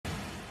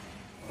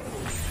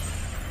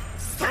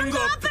タン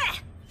ドアップ。ヴ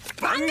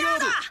ァンガー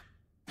ド。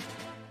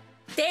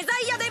デザ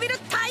イアデビル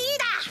タイ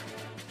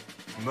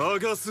ーだ。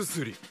長す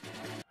すり。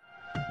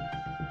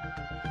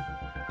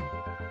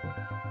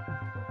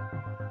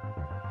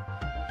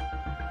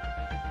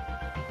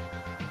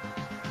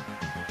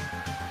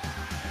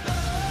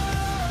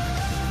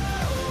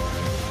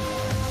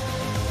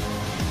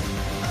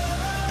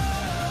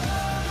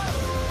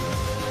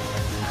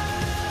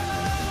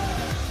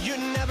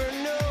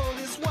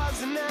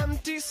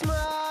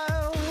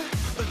Smile,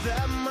 but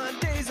that my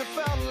days have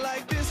felt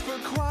like this for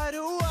quite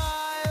a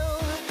while.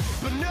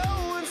 But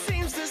no one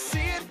seems to see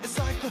it. It's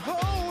like the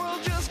whole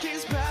world just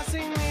keeps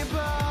passing me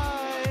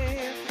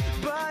by,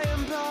 by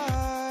and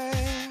by.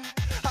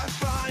 I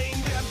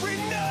find every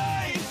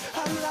night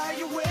I lie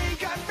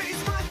awake, I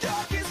face my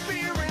darkest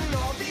fear and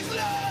all these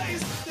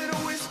lies that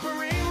are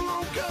whispering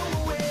won't go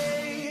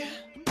away.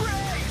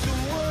 Break the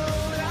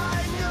world,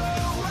 I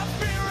know. I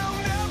fear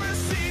I'll never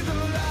see the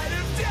light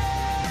of day.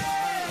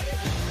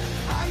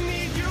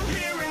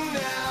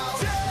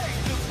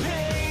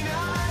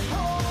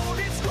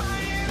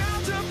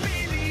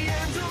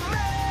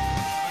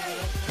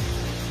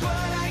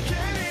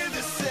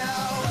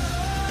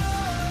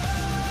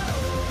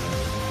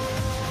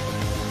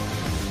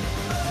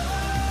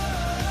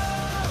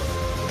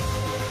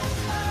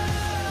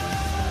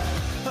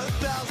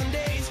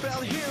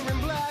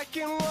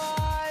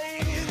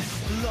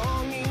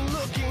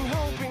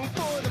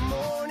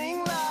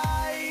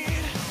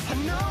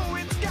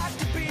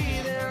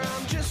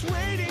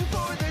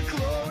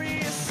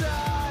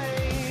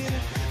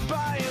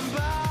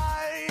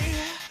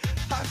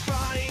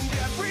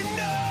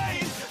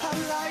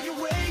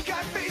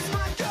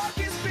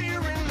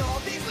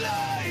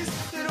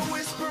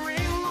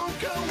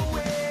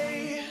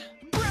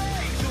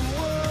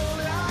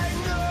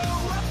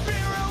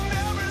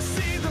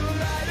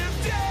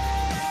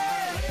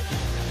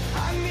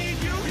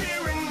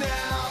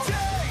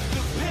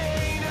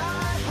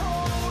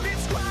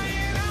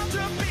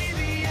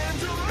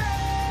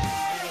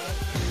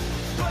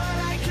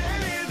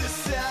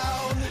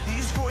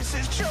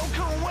 Choke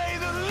away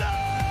the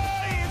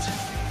light,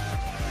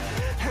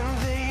 and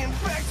they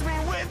infect me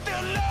with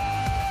their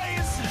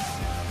lies.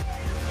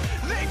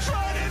 They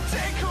try to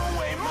take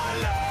away my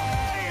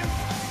life.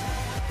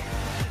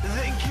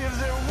 They give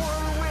their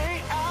one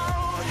way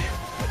out.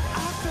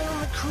 I found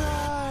the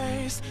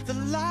Christ, the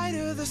light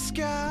of the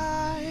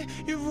sky.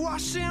 You've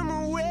washed him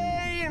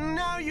away, and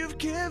now you've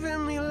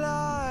given me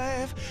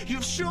life.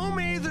 You've shown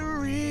me the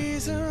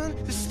reason,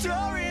 the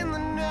story in the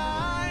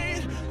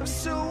night. I'm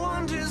so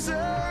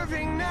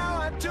undeserving, now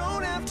I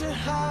don't have to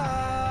hide.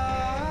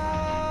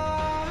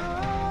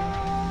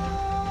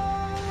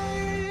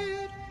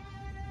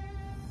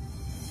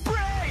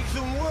 Break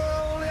the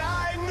world,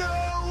 I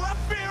know. I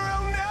fear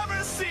I'll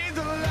never see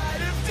the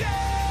light of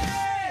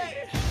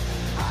day.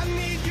 I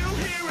need you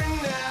here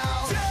and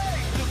now.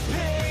 Take the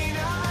pain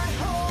I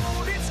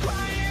hold, it's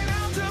crying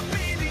out to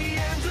be the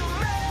end of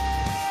me.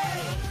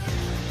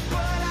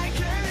 But I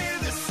can't hear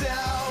the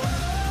sound.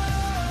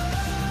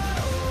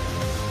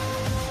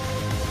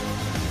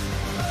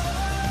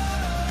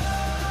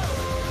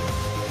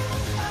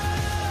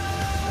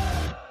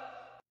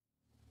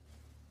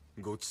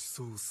 ごち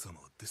そうさま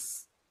で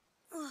す。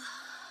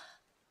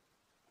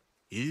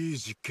いい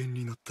実験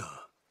になっ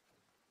た。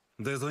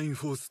デザイン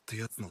フォースって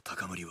やつの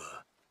高まり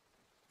は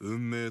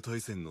運命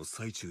対戦の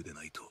最中で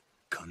ないと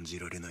感じ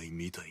られない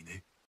みたいね。